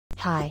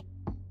Hi.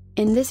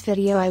 In this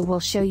video I will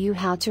show you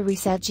how to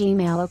reset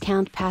Gmail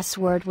account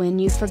password when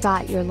you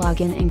forgot your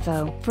login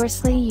info.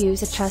 Firstly,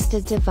 use a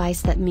trusted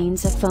device, that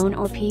means a phone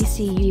or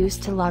PC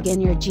used to log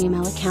in your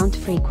Gmail account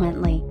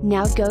frequently.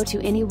 Now go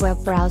to any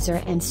web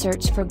browser and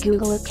search for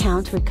Google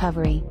Account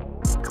Recovery.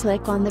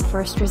 Click on the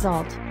first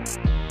result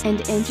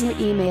and enter your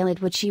email at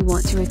which you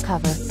want to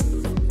recover.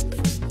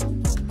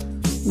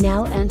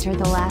 Now enter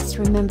the last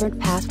remembered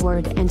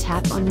password and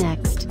tap on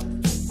Next.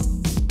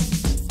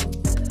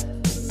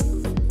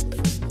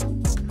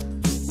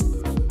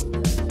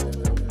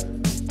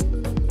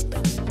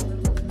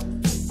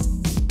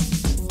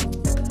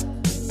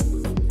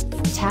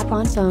 Tap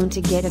on Phone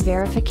to get a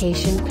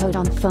verification code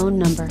on phone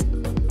number.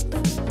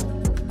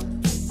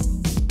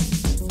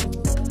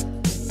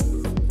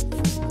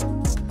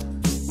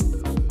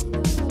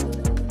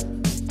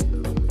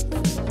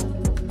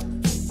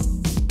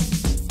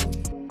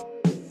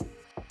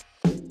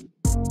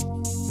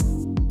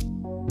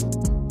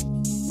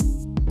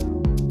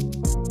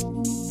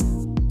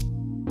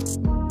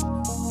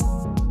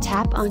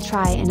 Tap on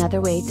Try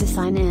another way to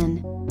sign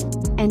in,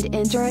 and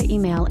enter an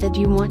email that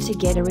you want to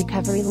get a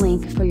recovery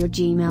link for your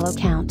Gmail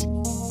account.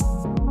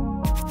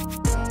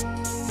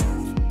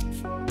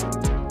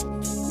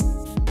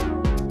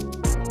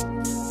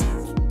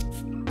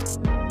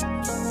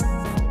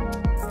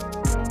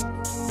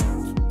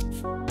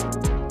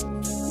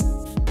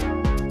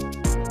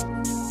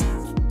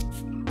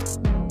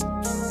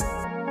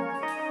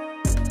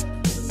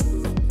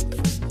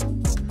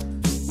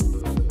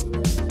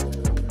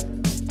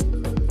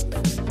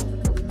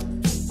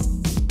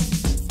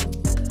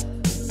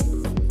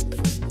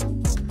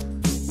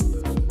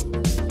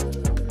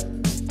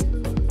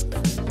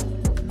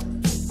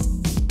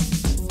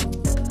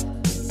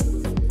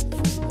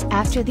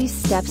 After these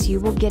steps you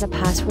will get a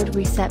password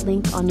reset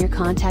link on your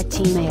contact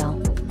email,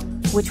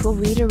 which will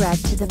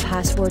redirect to the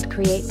password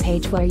create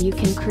page where you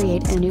can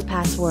create a new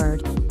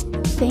password.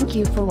 Thank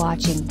you for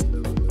watching.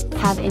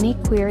 Have any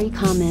query,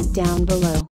 comment down below.